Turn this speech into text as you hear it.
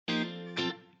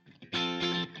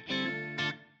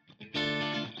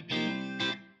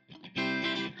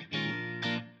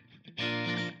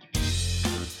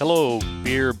Hello,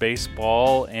 beer,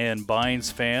 baseball, and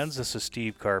Bines fans. This is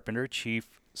Steve Carpenter, Chief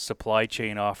Supply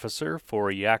Chain Officer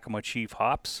for Yakima Chief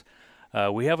Hops.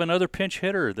 We have another pinch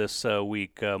hitter this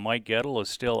week. Mike Gettle is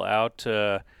still out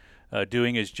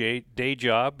doing his day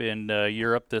job in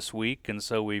Europe this week, and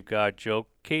so we've got Joe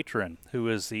Catron, who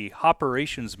is the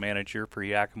operations manager for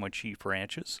Yakima Chief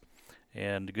Ranches,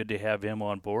 and good to have him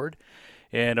on board.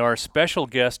 And our special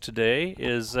guest today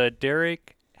is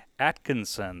Derek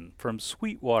Atkinson from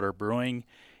Sweetwater Brewing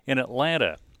in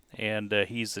Atlanta, and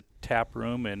he's the tap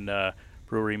room and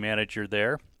brewery manager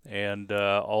there, and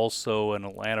also an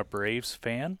Atlanta Braves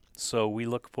fan. So we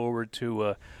look forward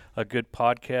to a good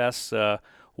podcast.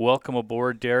 Welcome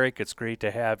aboard, Derek. It's great to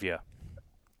have you.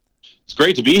 It's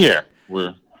great to be here.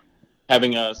 We're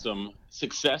having some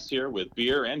success here with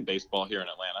beer and baseball here in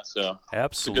Atlanta, so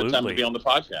Absolutely. It's a good time to be on the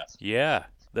podcast. Yeah,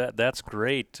 that's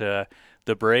great.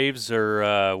 The Braves are,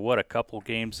 a couple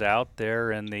games out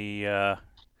there in the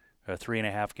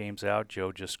 3.5 games out.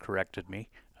 Joe just corrected me.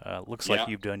 Looks like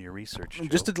you've done your research, Joe.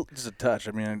 Just a touch.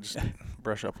 I mean, I just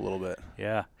brush up a little bit.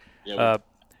 Yeah.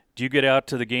 Do you get out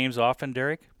to the games often,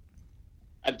 Derek?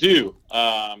 I do.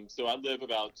 So I live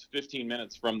about 15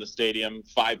 minutes from the stadium,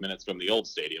 5 minutes from the old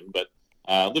stadium, but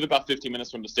I live about 15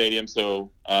 minutes from the stadium. So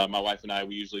my wife and I,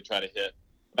 we usually try to hit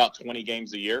about 20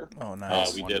 games a year. Oh,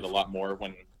 nice. We did a lot more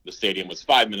when the stadium was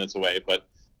 5 minutes away, but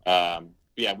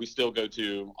we still go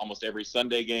to almost every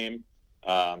Sunday game,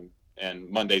 and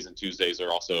Mondays and Tuesdays are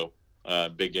also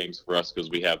big games for us because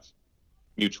we have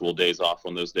mutual days off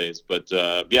on those days. But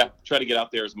try to get out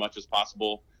there as much as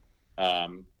possible.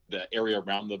 The area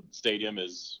around the stadium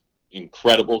is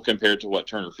incredible compared to what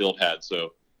Turner Field had,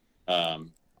 so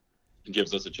it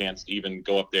gives us a chance to even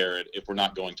go up there. If we're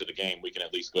not going to the game, we can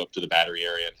at least go up to the Battery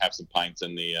area and have some pints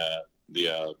in the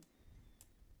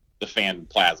fan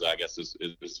plaza, I guess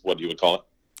is what you would call it.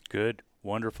 Good.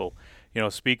 Wonderful.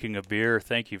 Speaking of beer,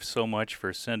 thank you so much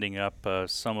for sending up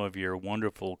some of your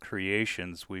wonderful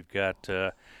creations. We've got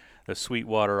the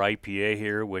Sweetwater IPA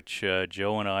here, which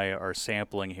Joe and I are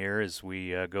sampling here as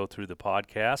we go through the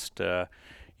podcast.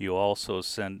 You also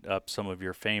send up some of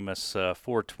your famous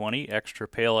 420 Extra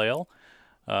Pale Ale.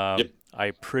 Yep. I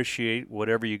appreciate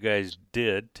whatever you guys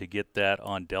did to get that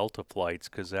on Delta flights,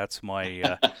 because that's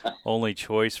my only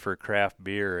choice for craft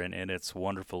beer, and it's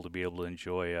wonderful to be able to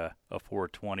enjoy a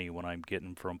 420 when I'm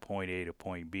getting from point A to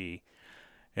point B.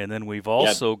 And then we've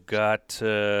also got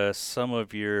some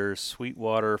of your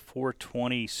Sweetwater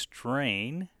 420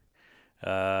 strain.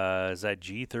 Is that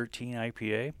G13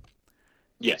 IPA?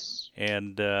 Yes.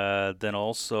 And then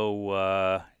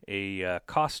also a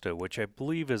Costa, which I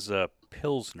believe is a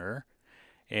Pilsner.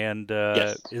 And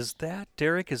Yes. Is that,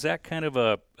 Derek, is that kind of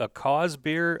a cause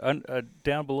beer?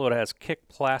 Down below it has Kick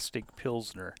Plastic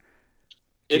Pilsner.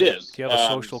 It is. Do you have a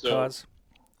social cause?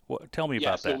 Tell me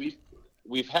about that. So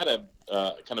we've had a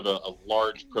kind of a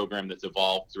large program that's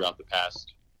evolved throughout the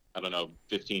past,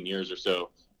 15 years or so,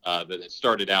 that it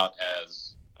started out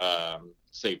as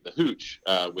Save the Hooch,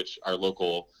 which our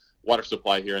local water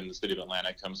supply here in the city of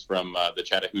Atlanta comes from the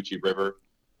Chattahoochee River.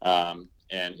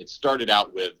 And it started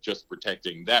out with just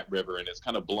protecting that river, and it's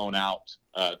kind of blown out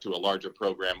to a larger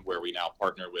program where we now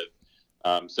partner with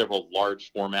several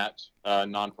large format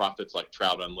nonprofits like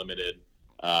Trout Unlimited,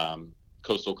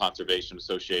 Coastal Conservation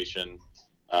Association,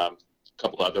 a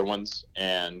couple other ones.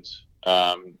 And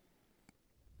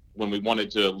when we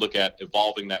wanted to look at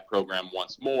evolving that program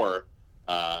once more,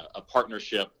 a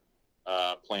partnership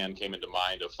plan came into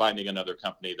mind of finding another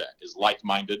company that is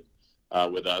like-minded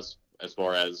with us as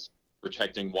far as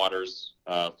protecting waters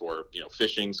for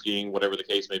fishing, skiing, whatever the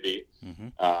case may be. Mm-hmm.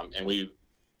 And we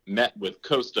met with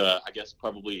Costa, I guess,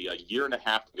 probably a year and a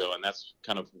half ago, and that's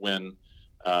kind of when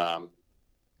I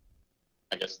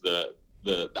guess the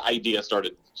idea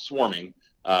started swarming.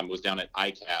 Was down at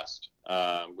ICAST,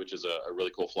 which is a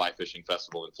really cool fly fishing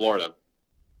festival in Florida.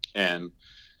 And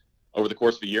over the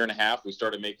course of a year and a half, we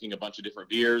started making a bunch of different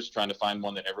beers, trying to find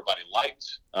one that everybody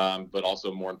liked, but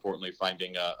also more importantly,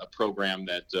 finding a program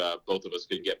that both of us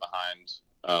could get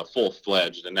behind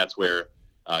full-fledged. And that's where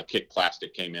Kick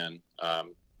Plastic came in.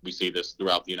 We see this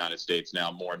throughout the United States now,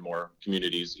 more and more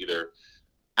communities either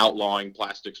outlawing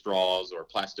plastic straws or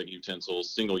plastic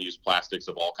utensils, single-use plastics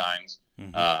of all kinds.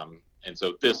 Mm-hmm. And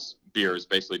so this beer is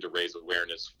basically to raise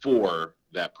awareness for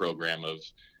that program of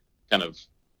kind of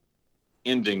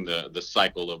ending the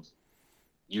cycle of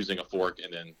using a fork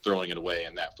and then throwing it away,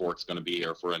 and that fork's going to be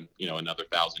here for another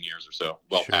 1,000 years or so,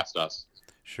 well Sure. past us.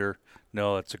 Sure.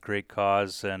 No, it's a great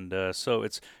cause, and so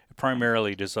it's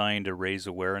primarily designed to raise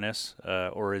awareness,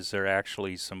 or is there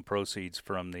actually some proceeds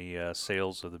from the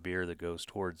sales of the beer that goes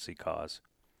towards the cause?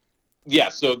 Yeah,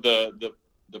 so the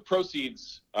the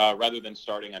proceeds, rather than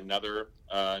starting another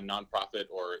nonprofit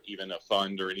or even a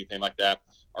fund or anything like that,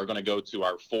 are going to go to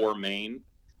our 4 main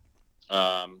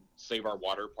Save Our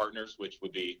Water partners, which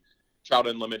would be Trout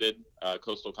Unlimited,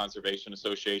 Coastal Conservation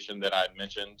Association that I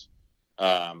mentioned.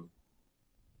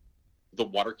 The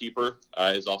Waterkeeper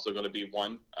is also going to be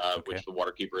one, which the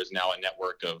Waterkeeper is now a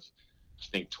network of, I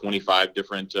think, 25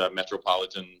 different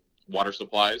metropolitan water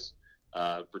supplies,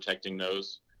 protecting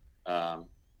those.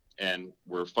 And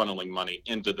we're funneling money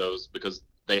into those because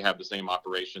they have the same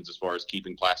operations as far as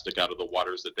keeping plastic out of the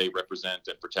waters that they represent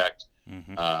and protect.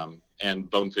 Mm-hmm. And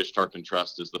Bonefish Tarpon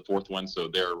Trust is the 4th one. So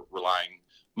they're relying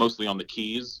mostly on the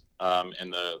Keys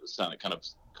and the kind of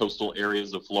coastal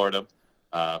areas of Florida,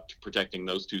 protecting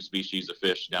those 2 species of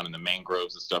fish down in the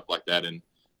mangroves and stuff like that. And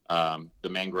the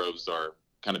mangroves are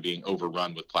kind of being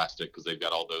overrun with plastic because they've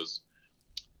got all those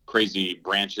crazy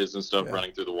branches and stuff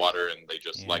running through the water, and they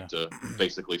just like to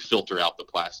basically filter out the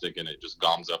plastic, and it just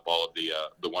gums up all of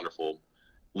the wonderful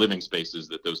living spaces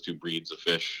that those 2 breeds of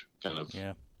fish kind of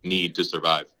need to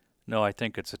survive. No, I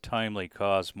think it's a timely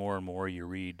cause. More and more you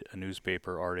read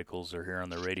newspaper articles or hear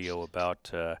on the radio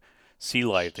about sea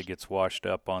life that gets washed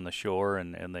up on the shore,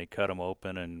 and they cut them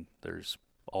open, and there's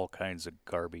all kinds of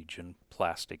garbage and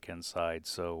plastic inside.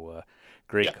 So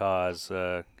great cause.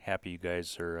 Happy you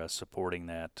guys are supporting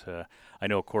that. I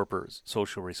know corporate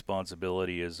social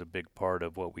responsibility is a big part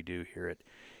of what we do here at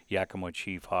Yakima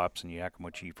Chief Hops and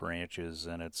Yakima Chief Ranches,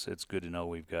 and it's good to know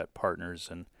we've got partners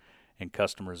and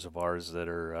customers of ours that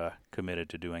are committed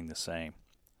to doing the same.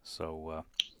 So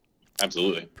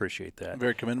absolutely appreciate that.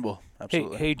 Very commendable.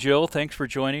 Absolutely. Hey Joe, thanks for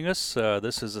joining us.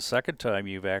 This is the second time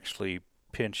you've actually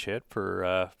pinch hit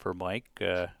for Mike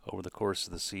over the course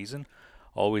of the season.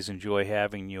 Always enjoy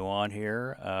having you on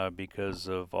here because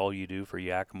of all you do for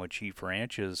Yakima Chief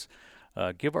Ranches.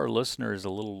 Give our listeners a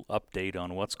little update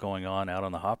on what's going on out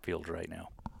on the hop field right now.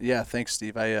 Yeah, thanks,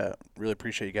 Steve. I really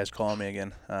appreciate you guys calling me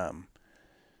again.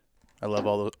 I love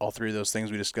all 3 of those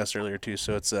things we discussed earlier too.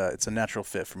 So it's a natural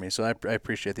fit for me. So I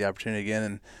appreciate the opportunity again.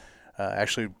 And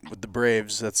actually, with the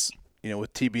Braves, that's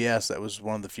with TBS, that was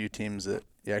one of the few teams that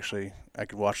I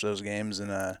could watch those games.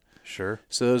 And sure.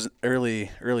 So those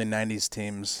early '90s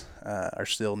teams are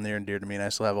still near and dear to me, and I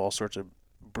still have all sorts of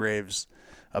Braves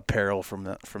apparel from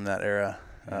that era.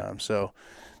 So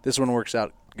this one works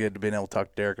out good to being able to talk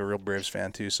to Derek, a real Braves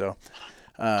fan too. So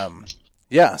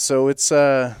so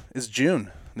it's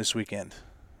June this weekend,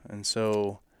 and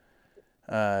so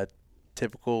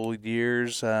typical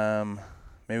years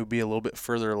maybe be a little bit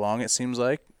further along. It seems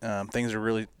like things are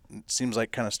really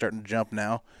kind of starting to jump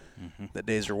now. Mm-hmm. The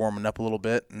days are warming up a little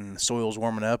bit, and the soil's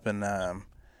warming up, and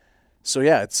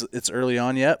it's early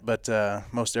on yet, but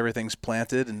most everything's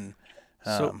planted, and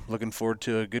looking forward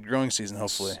to a good growing season,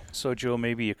 hopefully. So, Joe,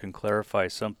 maybe you can clarify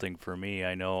something for me.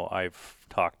 I know I've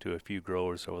talked to a few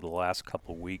growers over the last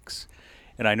couple of weeks,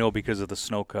 and I know because of the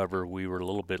snow cover, we were a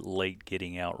little bit late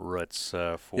getting out roots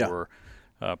for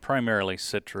primarily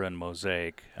Citra and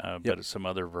Mosaic, but some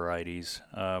other varieties.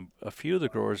 A few of the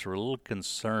growers were a little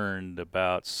concerned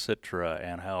about Citra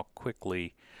and how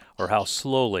quickly, or how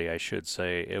slowly, I should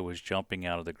say, it was jumping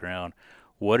out of the ground.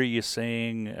 What are you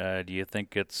saying? Do you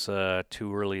think it's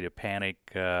too early to panic?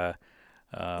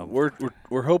 We're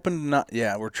hoping not.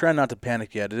 Yeah, we're trying not to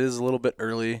panic yet. It is a little bit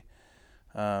early,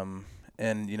 and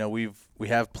we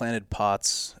have planted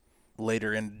pots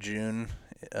later in June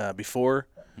before.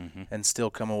 Mm-hmm. And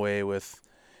still come away with,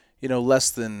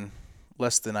 less than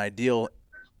ideal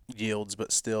yields,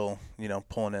 but still,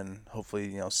 pulling in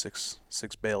hopefully, six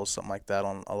bales, something like that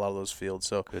on a lot of those fields.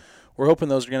 So we're hoping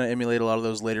those are going to emulate a lot of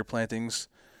those later plantings,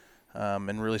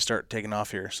 and really start taking off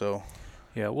here. So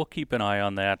yeah, we'll keep an eye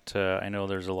on that. I know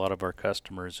there's a lot of our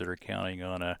customers that are counting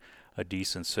on a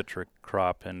decent citric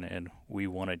crop, and we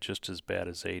want it just as bad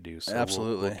as they do. So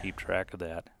absolutely, we'll keep track of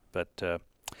that. But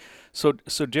So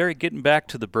Derek, getting back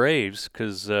to the Braves,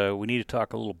 because we need to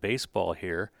talk a little baseball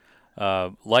here.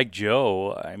 Like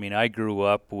Joe, I mean, I grew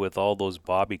up with all those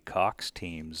Bobby Cox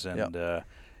teams, and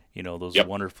those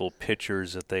wonderful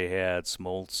pitchers that they had,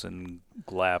 Smoltz and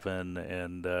Glavine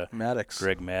and Maddox,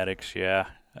 Greg Maddox,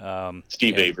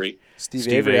 Steve Avery. Steve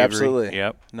Avery, absolutely.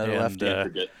 Yep. Another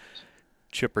lefty.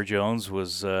 Chipper Jones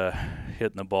was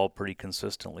hitting the ball pretty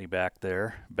consistently back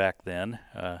then,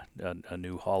 a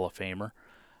new Hall of Famer.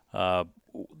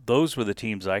 Those were the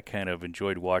teams I kind of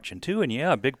enjoyed watching too, and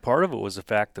a big part of it was the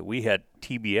fact that we had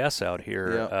TBS out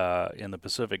here in the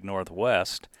Pacific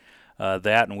Northwest.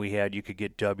 That, and you could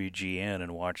get WGN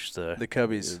and watch the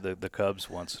Cubbies, the Cubs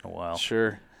once in a while.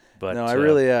 Sure, but no, I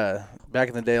really back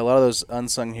in the day, a lot of those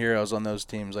unsung heroes on those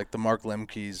teams, like the Mark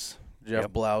Lemke's, Jeff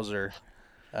Blauser,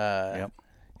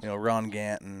 Ron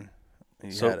Gant and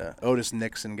you had Otis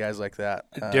Nixon, guys like that.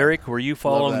 Derek, were you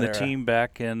following the era. team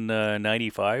back in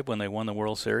 '95 when they won the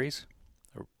World Series?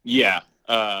 Yeah.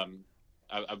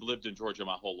 I've lived in Georgia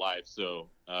my whole life, so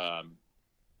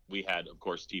we had, of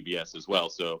course, TBS as well.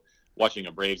 So watching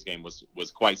a Braves game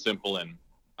was quite simple, and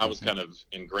I was kind of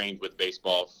ingrained with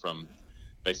baseball from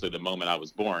basically the moment I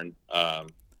was born.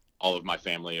 All of my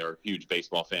family are huge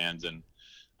baseball fans, and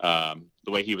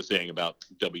the way he was saying about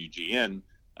WGN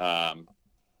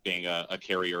being a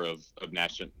carrier of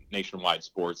nationwide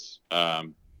sports,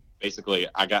 basically,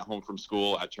 I got home from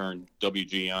school. I turned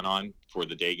WGN on for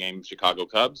the day game, Chicago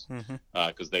Cubs,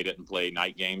 because they didn't play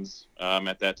night games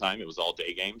at that time. It was all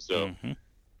day games. So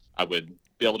I would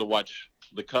be able to watch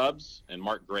the Cubs and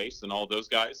Mark Grace and all those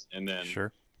guys. And then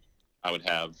I would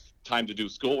have time to do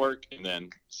schoolwork. And then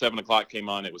 7 o'clock came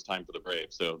on. It was time for the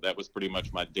Braves. So that was pretty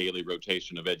much my daily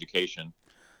rotation of education.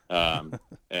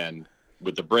 And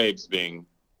with the Braves being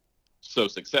so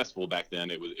successful back then,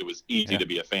 it was easy to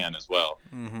be a fan as well.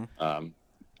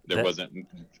 There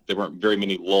weren't very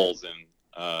many lulls in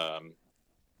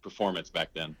performance back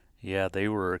then. Yeah, they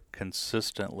were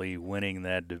consistently winning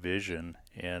that division,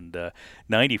 and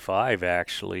 '95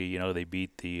 actually, they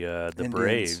beat the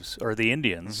Braves or the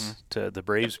Indians. The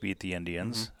Braves beat the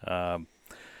Indians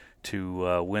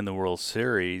to win the World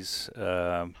Series.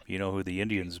 You know who the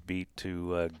Indians beat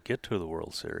to get to the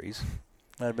World Series?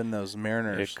 Might have been those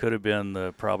Mariners. It could have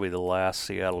been probably the last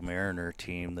Seattle Mariner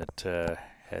team that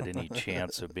had any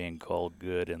chance of being called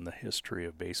good in the history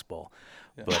of baseball.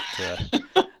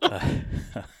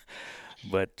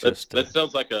 But just that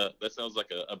sounds like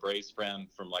a Braves friend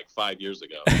from like 5 years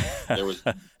ago. There was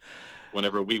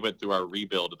whenever we went through our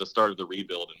rebuild at the start of the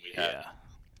rebuild, and we had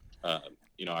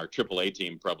our AAA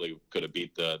team probably could have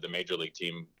beat the major league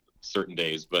team certain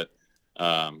days, but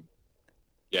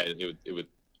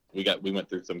we went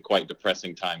through some quite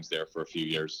depressing times there for a few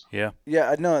years. Yeah,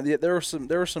 I know. There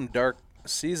were some dark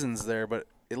seasons there, but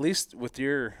at least with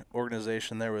your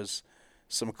organization, there was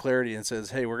some clarity and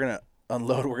says, "Hey, we're gonna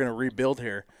unload. We're gonna rebuild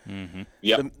here."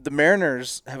 Yeah. The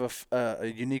Mariners have a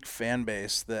unique fan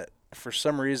base that, for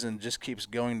some reason, just keeps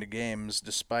going to games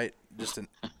despite just an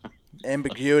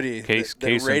ambiguity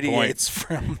that radiates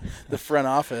from the front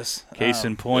office. Case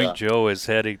in point, Joe is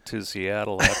heading to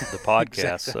Seattle after the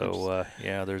podcast. Exactly. So,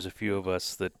 there's a few of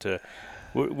us that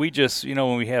we just,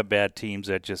 when we have bad teams,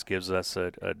 that just gives us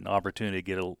an opportunity to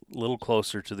get a little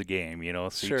closer to the game.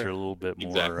 Seats are a little bit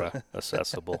more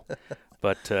accessible.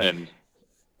 But and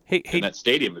that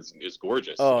stadium is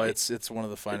gorgeous. Oh, it's one of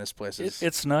the finest places.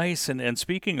 It's nice. And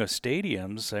speaking of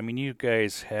stadiums, I mean, you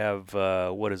guys have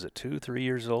 2-3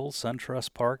 years old,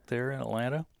 SunTrust Park there in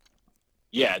Atlanta?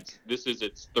 Yeah, this is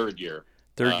its third year.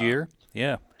 Third year?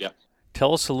 Yeah. Yeah.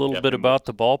 Tell us a little bit about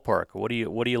the ballpark. What do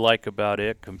you like about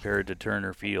it compared to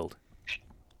Turner Field?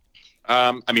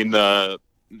 I mean, the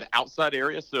outside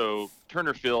area. So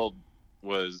Turner Field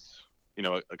was,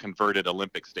 a converted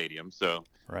Olympic stadium. So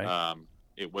right.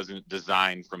 It wasn't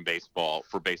designed for baseball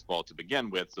to begin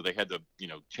with. So they had to,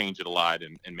 change it a lot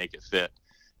and make it fit.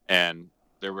 And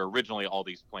there were originally all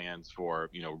these plans for,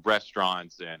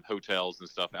 restaurants and hotels and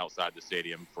stuff outside the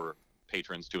stadium for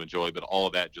patrons to enjoy. But all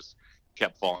of that just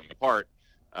kept falling apart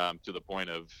to the point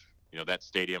of, that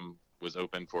stadium was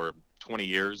open for 20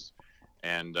 years.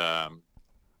 And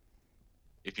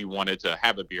if you wanted to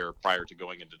have a beer prior to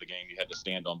going into the game, you had to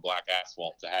stand on black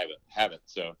asphalt to have it.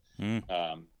 So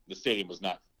the stadium was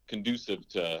not conducive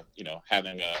to,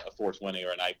 having a 420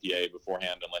 or an IPA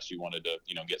beforehand, unless you wanted to,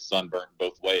 get sunburned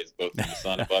both ways, both in the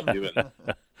sun above you and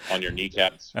on your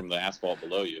kneecaps from the asphalt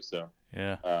below you. So,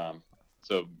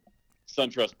 so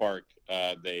SunTrust Park,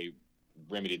 they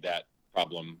remedied that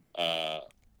problem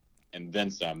and then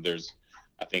some.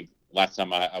 I think last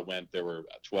time I went, there were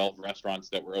 12 restaurants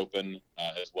that were open,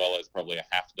 as well as probably a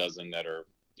half dozen that are,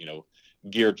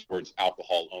 geared towards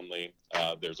alcohol only.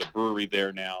 There's a brewery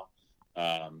there now.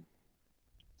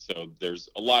 So there's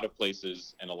a lot of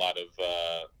places and a lot of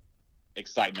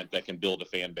excitement that can build a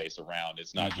fan base around.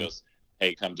 It's not just,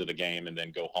 hey, come to the game and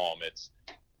then go home. It's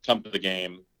come to the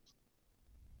game,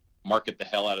 market the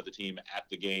hell out of the team at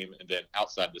the game, and then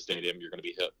outside the stadium, you're going to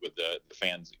be hit with the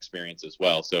fans' experience as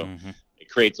well. So it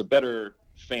creates a better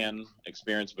fan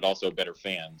experience, but also better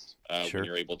fans when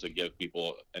you're able to give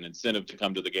people an incentive to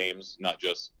come to the games, not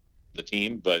just the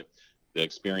team, but the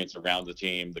experience around the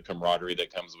team, the camaraderie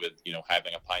that comes with,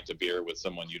 having a pint of beer with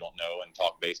someone you don't know and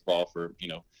talk baseball for,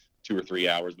 2 or 3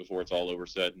 hours before it's all over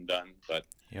said and done. But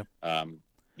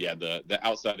the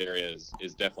outside area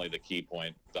is definitely the key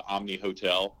point. The Omni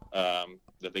Hotel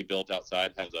that they built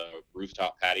outside has a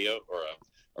rooftop patio or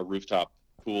a rooftop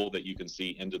pool that you can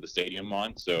see into the stadium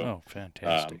on. So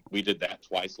fantastic. We did that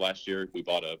twice last year. We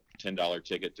bought a $10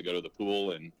 ticket to go to the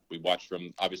pool, and we watched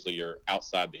from, obviously you're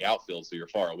outside the outfield, so you're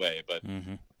far away, but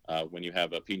when you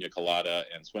have a pina colada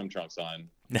and swim trunks on,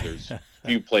 there's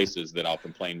few places that I'll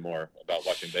complain more about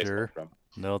watching baseball from.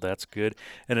 No, that's good.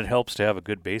 And it helps to have a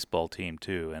good baseball team,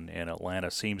 too. And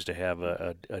Atlanta seems to have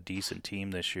a decent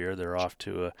team this year. They're off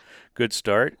to a good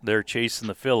start. They're chasing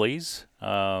the Phillies,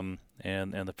 and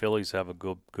the Phillies have a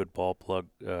good ball plug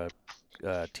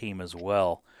team as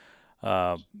well.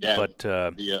 But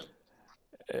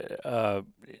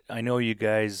I know you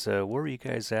guys, where were you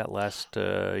guys at last?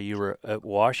 You were at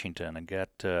Washington and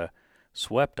got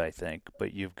swept, I think.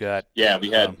 But you've got... Yeah,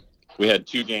 we had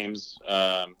 2 games.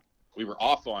 We were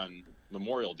off on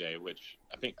Memorial Day, which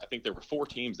I think there were 4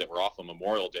 teams that were off on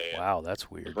Memorial Day. Wow, that's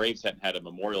weird. The Braves hadn't had a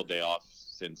Memorial Day off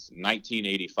since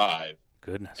 1985.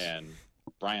 Goodness. And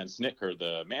Brian Snitker,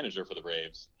 the manager for the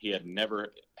Braves, he had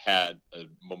never had a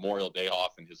Memorial Day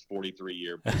off in his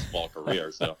 43-year baseball career.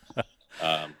 So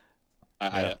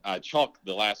I chalked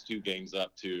the last 2 games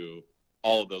up to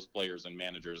all of those players and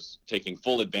managers taking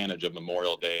full advantage of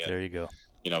Memorial Day. And, there you go.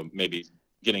 Maybe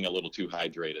getting a little too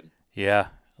hydrated. Yeah.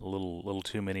 A little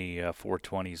too many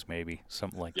 420s, maybe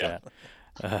something like that.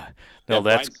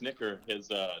 Brian Snitker, his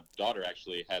daughter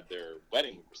actually had their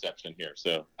wedding reception here,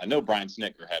 so I know Brian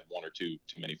Snitker had 1 or 2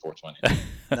 too many 420s.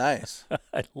 Nice.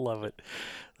 I love it.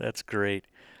 That's great.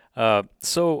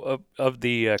 So, of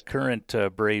the current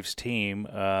Braves team,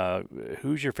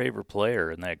 who's your favorite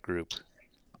player in that group?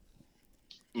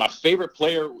 My favorite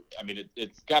player,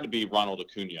 it's got to be Ronald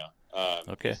Acuna.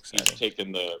 Okay, he's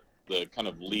taken the kind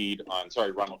of lead on,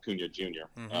 Ronald Acuna Jr.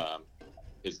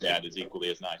 His dad is equally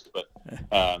as nice, but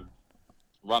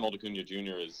Ronald Acuna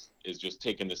Jr. is just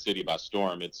taking the city by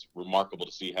storm. It's remarkable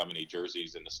to see how many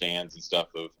jerseys in the stands and stuff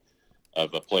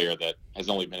of a player that has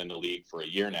only been in the league for a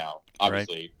year now.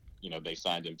 Obviously, they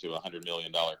signed him to a $100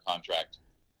 million contract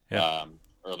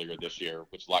earlier this year,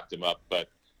 which locked him up. But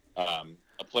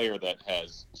a player that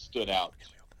has stood out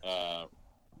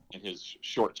in his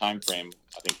short time frame,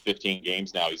 I think 15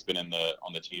 games now he's been on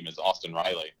the team, is Austin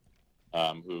Riley,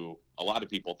 who a lot of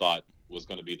people thought was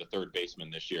going to be the third baseman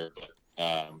this year, but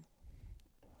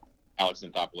Alex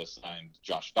Anthopoulos signed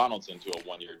Josh Donaldson to a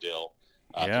 1-year deal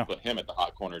to put him at the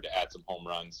hot corner to add some home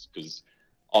runs, because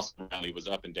Austin Riley was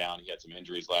up and down. He had some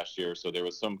injuries last year, so there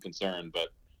was some concern, but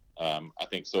I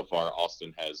think so far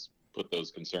Austin has put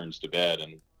those concerns to bed,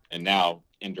 and now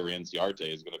Ender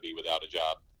Inciarte is going to be without a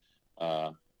job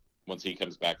once he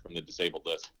comes back from the disabled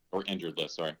list, or injured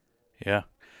list, sorry. Yeah.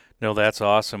 No, that's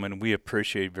awesome, and we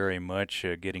appreciate very much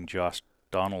getting Josh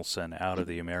Donaldson out of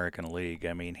the American League.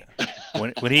 I mean,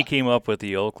 when he came up with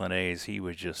the Oakland A's, he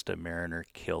was just a Mariner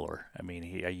killer. I mean,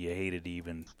 you hated to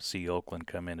even see Oakland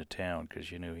come into town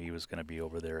because you knew he was going to be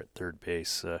over there at third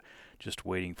base, just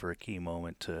waiting for a key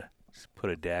moment to put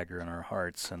a dagger in our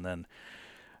hearts. And then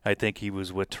I think he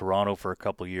was with Toronto for a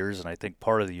couple of years, and I think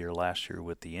part of the year last year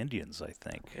with the Indians, I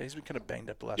think. Yeah, he's been kind of banged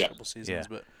up the last couple seasons.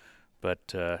 Yeah.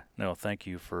 But no, thank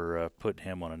you for putting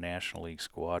him on a National League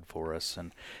squad for us.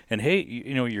 And hey,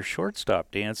 your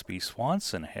shortstop, Dansby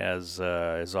Swanson, is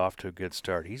off to a good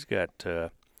start. He's got,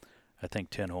 I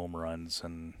think, 10 home runs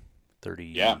and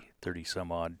 30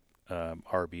 some odd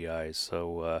RBIs.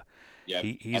 So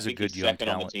he's a good young talent. Second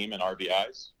on the team in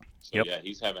RBIs. So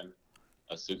he's having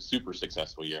a super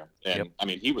successful year. And I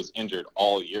mean, he was injured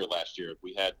all year last year.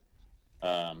 We had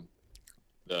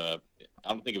I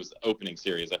don't think it was the opening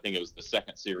series. I think it was the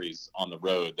second series on the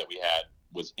road that we had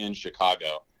was in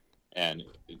Chicago. And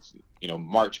it's,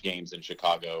 March games in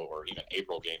Chicago or even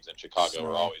April games in Chicago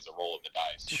are always a roll of the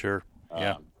dice. Sure.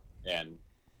 Yeah. And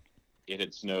it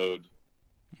had snowed,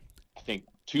 I think,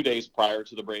 2 days prior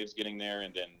to the Braves getting there.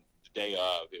 And then the day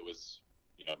of, it was,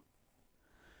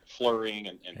 flurrying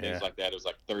and things like that. It was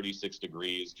like 36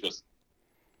 degrees, just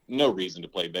no reason to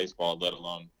play baseball, let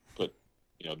alone put,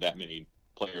 that many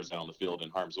players out on the field in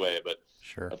harm's way. But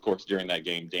of course, during that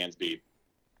game, Dansby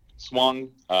swung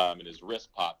and his wrist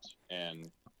popped, and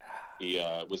he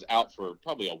was out for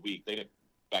probably a week.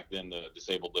 Back then the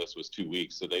disabled list was 2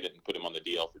 weeks, so they didn't put him on the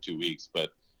DL for 2 weeks. But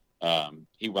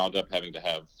he wound up having to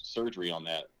have surgery on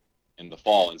that in the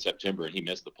fall in September, and he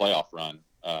missed the playoff run,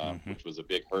 which was a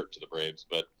big hurt to the Braves.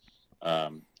 But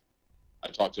I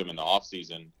talked to him in the off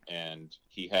season, and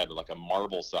he had like a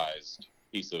marble-sized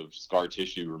piece of scar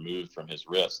tissue removed from his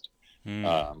wrist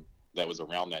that was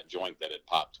around that joint that had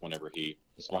popped whenever he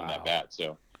swung that bat.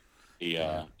 So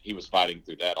he was fighting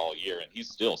through that all year, and he's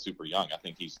still super young. I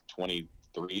think he's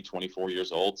 23, 24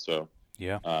 years old. So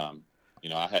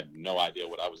I had no idea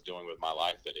what I was doing with my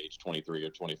life at age 23 or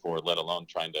 24, let alone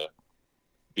trying to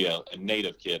be a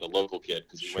native kid, a local kid,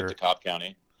 because he went to Cobb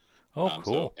County. Oh,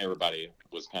 cool. So everybody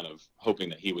was kind of hoping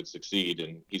that he would succeed,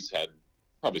 and he's had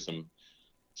probably some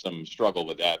struggle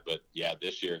with that. But yeah,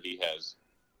 this year he's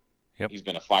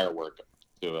been a firework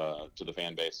to the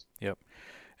fan base. Yep.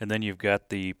 And then you've got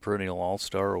the perennial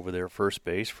all-star over there, first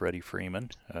base, Freddie Freeman.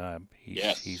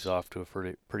 He's off to a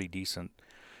pretty decent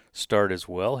start as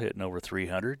well, hitting over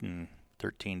 300 and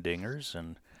 13 dingers,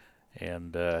 and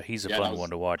he's a fun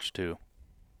one to watch too.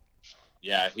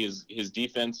 Yeah, his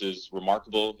defense is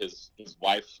remarkable. His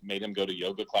wife made him go to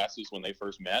yoga classes when they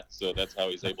first met, so that's how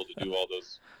he's able to do all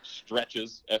those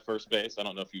stretches at first base. I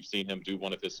don't know if you've seen him do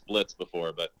one of his splits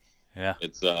before, but yeah,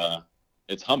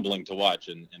 it's humbling to watch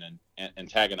and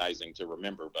antagonizing to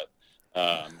remember. But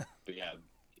yeah,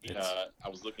 I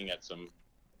was looking at some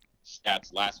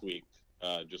stats last week,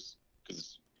 just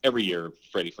because every year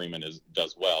Freddie Freeman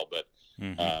does well, but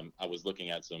I was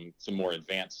looking at some more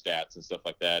advanced stats and stuff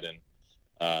like that, and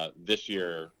this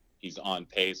year he's on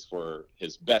pace for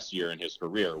his best year in his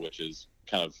career, which is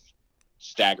kind of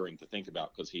staggering to think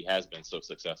about because he has been so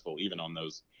successful even on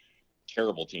those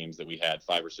terrible teams that we had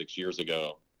 5 or 6 years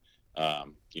ago.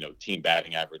 Team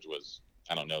batting average was,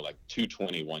 I don't know, like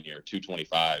 220 one year,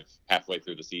 225 halfway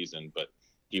through the season, but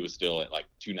he was still at like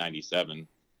 297,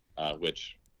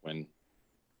 which when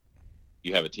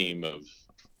you have a team of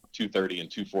 230 and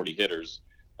 240 hitters,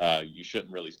 you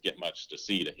shouldn't really get much to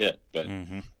see to hit. But,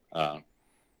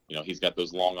 he's got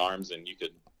those long arms, and you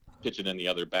could pitch it in the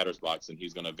other batter's box, and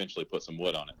he's going to eventually put some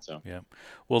wood on it. So yeah,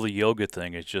 well, the yoga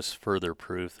thing is just further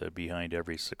proof that behind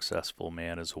every successful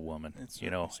man is a woman. It's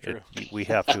true. We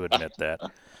have to admit that.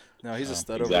 No, he's a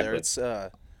stud over there. It's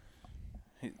it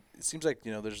seems like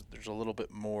there's a little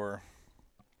bit more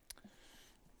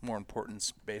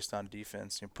importance based on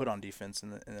defense. Put on defense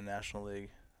in the National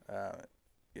League.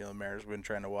 The Mariners have been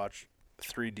trying to watch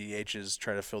 3 DHs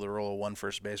try to fill the role of 1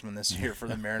 first baseman this year for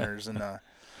the Mariners, and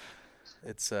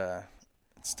it's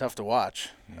tough to watch.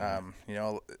 A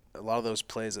lot of those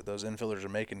plays that those infielders are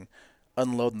making,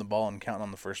 unloading the ball and counting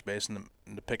on the first base and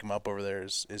to pick them up over there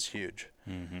is huge.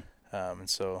 And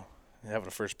so having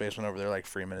a first baseman over there like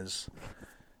Freeman is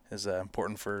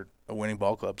important for a winning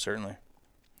ball club, certainly.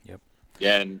 Yep.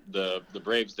 Yeah, and the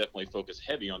Braves definitely focus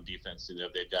heavy on defense.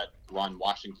 They've got Ron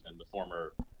Washington, the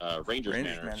former Rangers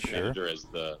manager, as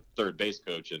the third base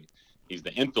coach, and he's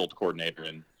the infield coordinator.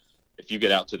 And if you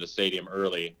get out to the stadium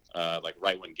early, like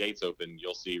right when gates open,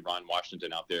 you'll see Ron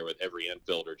Washington out there with every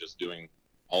infielder just doing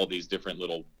all these different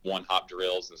little one-hop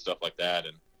drills and stuff like that.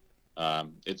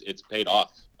 And it's paid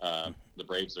off. The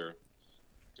Braves are,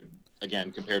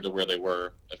 again, compared to where they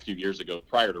were a few years ago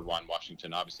prior to Ron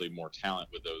Washington, obviously more talent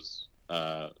with those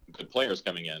good players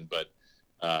coming in. But,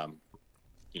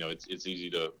 it's easy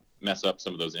to mess up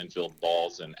some of those infield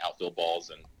balls and outfield balls.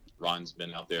 And Ron's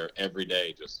been out there every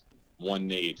day, just one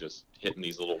knee, just hitting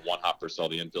these little one-hoppers to all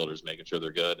the infielders, making sure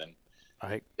they're good. And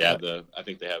I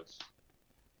think they have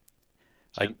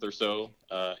 10th or so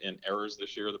in errors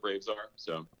this year, the Braves are.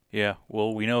 So yeah,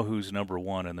 well, we know who's number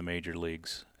 1 in the major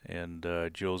leagues, and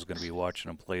Joe's going to be watching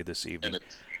them play this evening.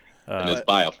 And it's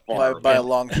by a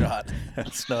long shot.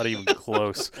 It's not even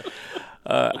close.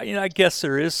 I guess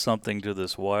there is something to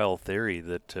this wild theory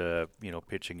that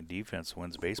pitching and defense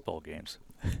wins baseball games.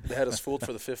 They had us fooled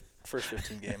for the first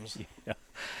 15 games.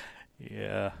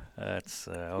 Yeah, that's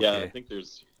okay. Yeah, I think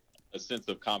there's a sense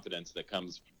of confidence that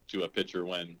comes to a pitcher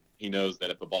when he knows that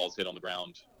if a ball's hit on the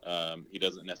ground, he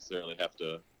doesn't necessarily have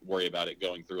to worry about it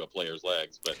going through a player's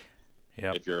legs. But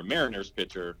if you're a Mariners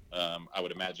pitcher, I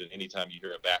would imagine anytime you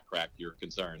hear a bat crack, you're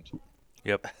concerned.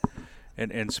 Yep.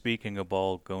 And speaking of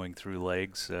ball going through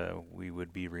legs, we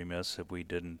would be remiss if we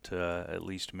didn't at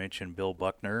least mention Bill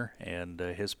Buckner and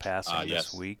his passing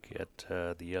this week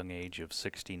at the young age of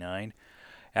 69.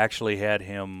 Actually had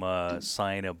him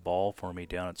sign a ball for me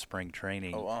down at spring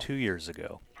training 2 years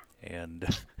ago. And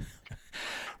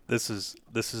this is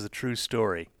a true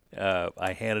story.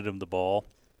 I handed him the ball.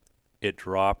 It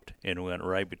dropped and went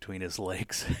right between his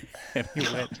legs.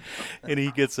 And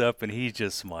he gets up and he's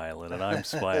just smiling and I'm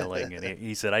smiling. And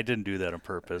he said, I didn't do that on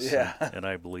purpose. Yeah. And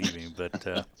I believe him. But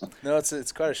no,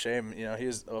 it's quite a shame. He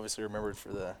was obviously remembered for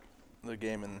the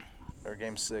game or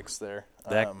game 6 there.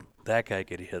 That guy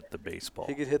could hit the baseball.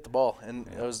 He could hit the ball. And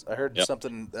I heard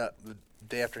something that the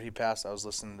day after he passed, I was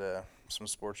listening to some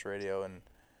sports radio, and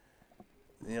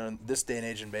in this day and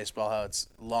age in baseball, how it's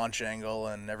launch angle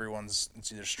and it's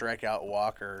either strikeout,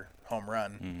 walk, or home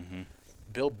run. Mm-hmm.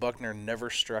 Bill Buckner never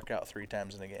struck out 3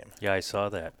 times in a game. Yeah, I saw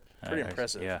that. Pretty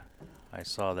impressive. I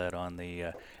saw that on the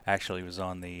actually it was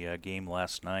on the game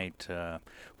last night,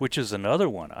 which is another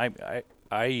one. I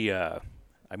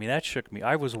I mean, that shook me.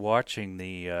 I was watching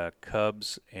the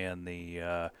Cubs and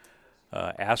the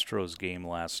Astros game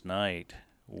last night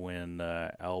when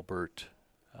Albert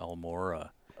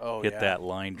Almora hit that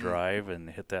line drive and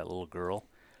hit that little girl.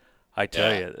 I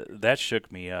tell you, that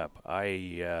shook me up.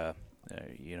 My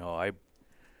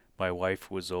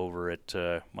wife was over at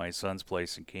my son's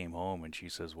place and came home, and she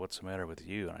says, "What's the matter with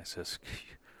you?" And I says,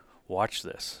 "Watch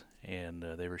this." And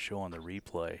they were showing the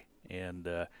replay. And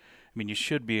I mean, you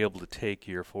should be able to take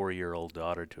your 4-year-old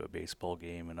daughter to a baseball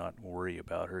game and not worry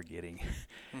about her getting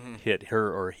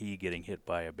her or he getting hit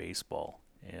by a baseball.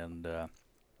 And I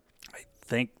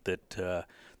think that the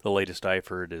latest I've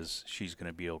heard is she's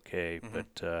going to be okay.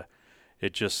 But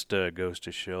it just goes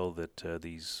to show that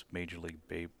these Major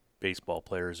League Baseball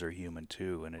players are human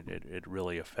too, and it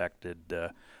really affected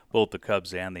both the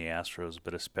Cubs and the Astros,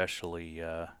 but especially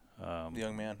the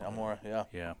young man, Almora.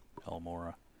 Yeah,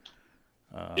 Almora.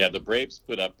 The Braves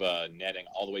put up netting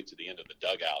all the way to the end of the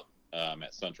dugout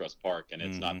at SunTrust Park, and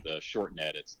it's not the short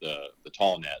net; it's the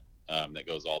tall net that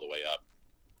goes all the way up.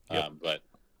 Yep. But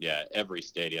yeah, every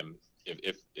stadium,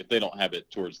 if they don't have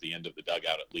it towards the end of the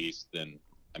dugout at least, then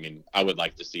I mean, I would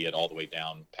like to see it all the way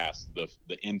down past the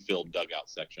infield dugout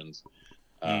sections.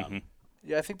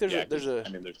 Yeah, I think there's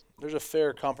a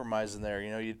fair compromise in there.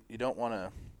 You know, you don't want to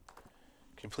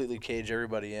completely cage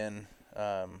everybody in.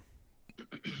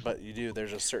 But you do.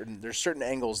 There's certain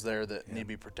angles there that need to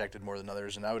be protected more than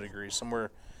others, and I would agree.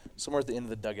 Somewhere at the end of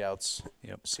the dugouts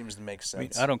seems to make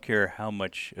sense. I mean, I don't care how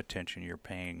much attention you're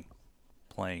paying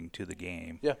playing to the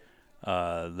game. Yeah.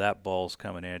 That ball's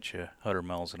coming at you 100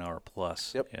 miles an hour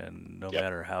plus, Yep. and no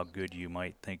matter how good you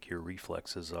might think your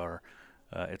reflexes are,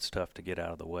 it's tough to get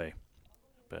out of the way.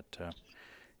 But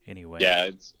anyway. Yeah,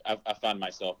 I find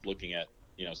myself looking at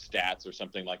stats or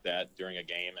something like that during a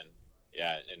game, and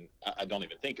I don't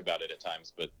even think about it at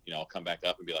times, but I'll come back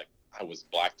up and be like, I was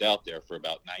blacked out there for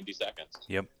about 90 seconds.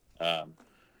 Yep.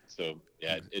 So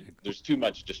there's too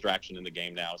much distraction in the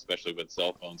game now, especially with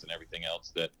cell phones and everything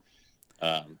else that,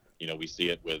 we see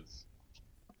it with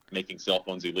making cell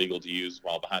phones illegal to use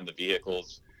while behind the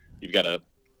vehicles. You've got to,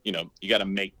 you got to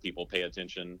make people pay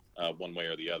attention one way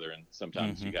or the other. And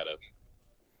sometimes you got to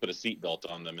put a seatbelt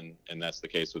on them. And that's the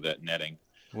case with that netting.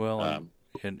 Well,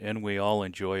 and we all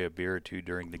enjoy a beer or two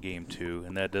during the game too,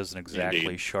 and that doesn't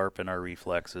exactly sharpen our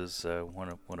reflexes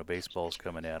when a baseball's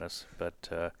coming at us.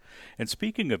 But and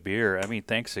speaking of beer, I mean,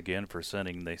 thanks again for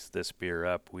sending this beer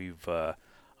up.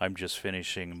 I'm just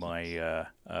finishing my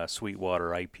Sweetwater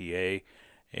IPA,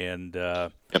 and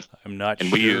I'm not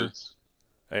sure.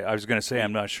 I was going to say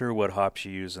I'm not sure what hops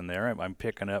you use in there. I'm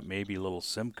picking up maybe a little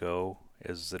Simcoe.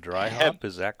 Is the dry hop?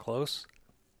 Is that close?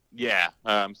 Yeah,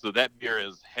 so that beer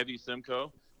is heavy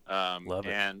Simcoe, Love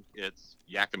it. And it's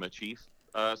Yakima Chief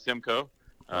Simcoe,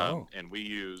 and we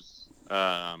use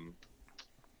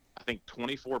I think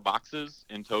 24 boxes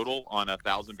in total on a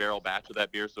 1,000-barrel batch of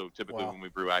that beer. So typically when we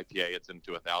brew IPA, it's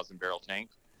into a 1,000-barrel tank,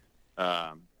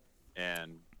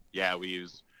 and we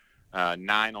use 9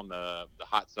 on the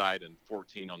hot side and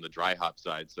 14 on the dry hop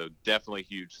side. So definitely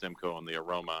huge Simcoe on the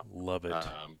aroma. Love it.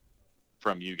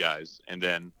 From you guys, and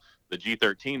then the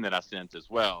G13 that I sent as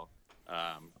well,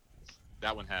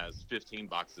 that one has 15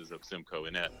 boxes of Simcoe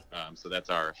in it. So that's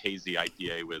our hazy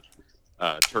IPA with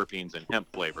terpenes and hemp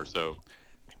flavor. So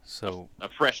a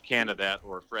fresh can of that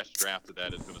or a fresh draft of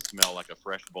that is going to smell like a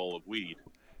fresh bowl of weed.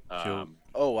 Joe,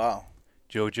 oh, wow.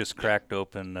 Joe just cracked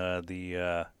open that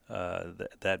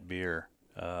beer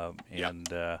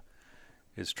and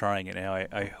is trying it now.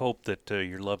 I hope that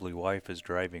your lovely wife is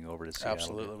driving over to Seattle.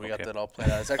 Absolutely. We got that all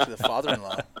planned out. It's actually the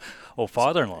father-in-law. Oh,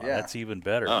 father-in-law. Yeah. That's even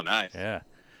better. Oh, nice. Yeah,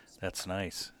 that's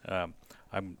nice.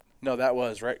 No, that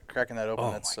was, right? Cracking that open.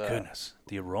 Oh, that's, my goodness.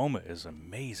 The aroma is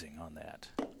amazing on that.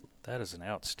 That is an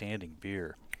outstanding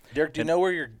beer. Derek, do you know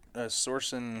where you're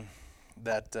sourcing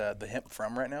the hemp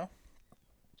from right now?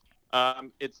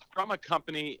 It's from a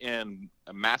company in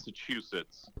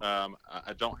Massachusetts.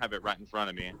 I don't have it right in front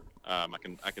of me.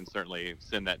 I can certainly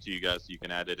send that to you guys so you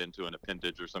can add it into an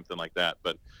appendage or something like that.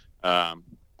 But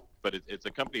it's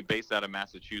a company based out of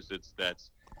Massachusetts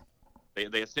that's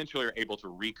they essentially are able to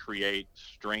recreate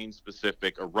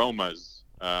strain-specific aromas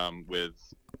with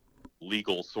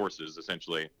legal sources.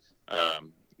 Essentially,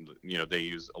 they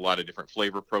use a lot of different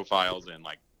flavor profiles and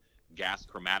like gas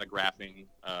chromatographing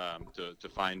to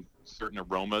find certain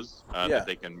aromas that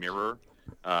they can mirror.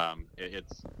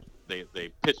 They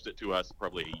pitched it to us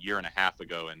probably a year and a half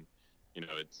ago, and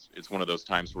it's one of those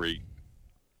times where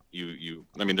you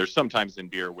I mean, there's sometimes in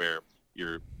beer where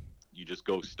you just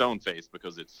go stone faced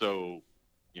because it's so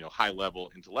high level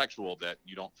intellectual that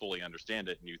you don't fully understand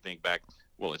it, and you think back,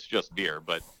 well, it's just beer.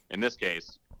 But in this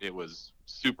case, it was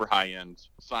super high-end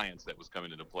science that was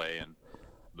coming into play. And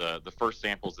the first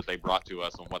samples that they brought to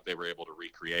us on what they were able to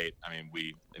recreate, I mean,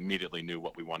 we immediately knew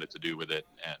what we wanted to do with it.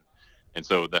 And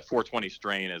so the 420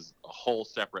 strain is a whole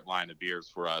separate line of beers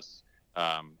for us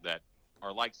that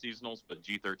are like seasonals, but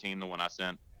G13, the one I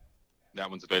sent, that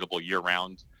one's available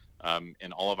year-round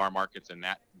in all of our markets, and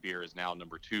that beer is now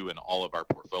number 2 in all of our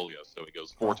portfolios. So it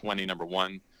goes 420 number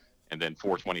 1, and then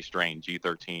 420 strain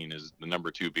G13 is the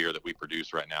number 2 beer that we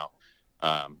produce right now.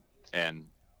 And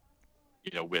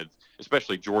with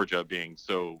especially Georgia being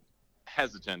so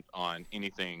hesitant on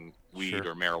anything weed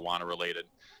or marijuana related,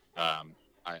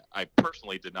 I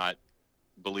personally did not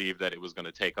believe that it was going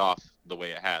to take off the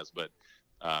way it has, but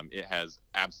it has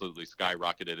absolutely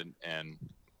skyrocketed. And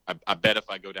I bet if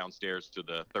I go downstairs to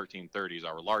the 1330s,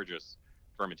 our largest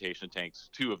fermentation tanks,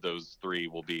 2 of those 3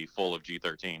 will be full of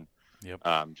G13.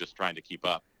 Yep. Just trying to keep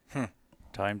up.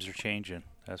 Times are changing,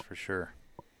 that's for sure.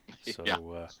 So,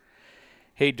 yeah.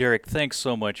 Hey, Derek, thanks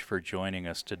so much for joining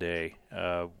us today.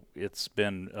 It's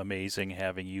been amazing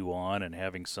having you on and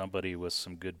having somebody with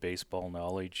some good baseball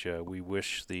knowledge. We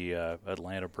wish the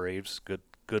Atlanta Braves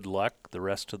good luck the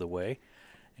rest of the way,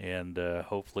 and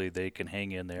hopefully they can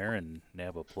hang in there and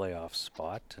nab a playoff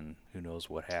spot, and who knows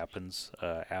what happens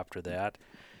after that.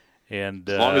 And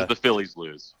as long as the Phillies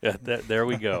lose. There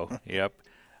we go. Yep.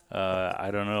 I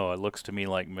don't know. It looks to me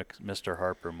like Mr.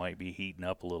 Harper might be heating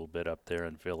up a little bit up there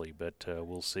in Philly, but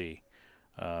we'll see.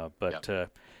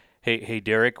 Hey,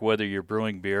 Derek, whether you're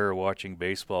brewing beer or watching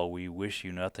baseball, we wish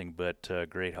you nothing but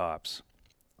great hops.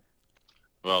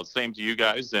 Well, same to you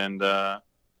guys, and let's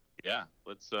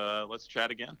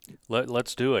chat again.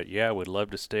 Let's do it. Yeah, we'd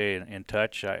love to stay in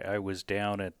touch. I was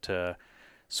down at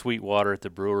Sweetwater at the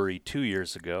brewery 2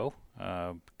 years ago,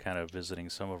 kind of visiting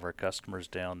some of our customers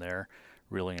down there.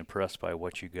 Really impressed by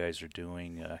what you guys are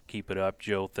doing. Keep it up.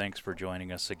 Joe, thanks for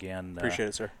joining us again. Appreciate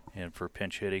it, sir. And for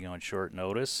pinch hitting on short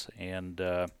notice. And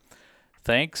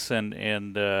thanks,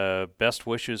 and best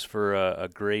wishes for a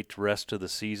great rest of the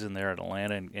season there at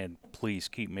Atlanta. And please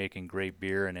keep making great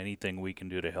beer, and anything we can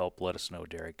do to help, let us know,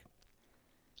 Derek.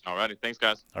 All righty. Thanks,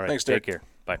 guys. All right. Thanks, Take Derek. care.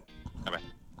 Bye. Bye-bye.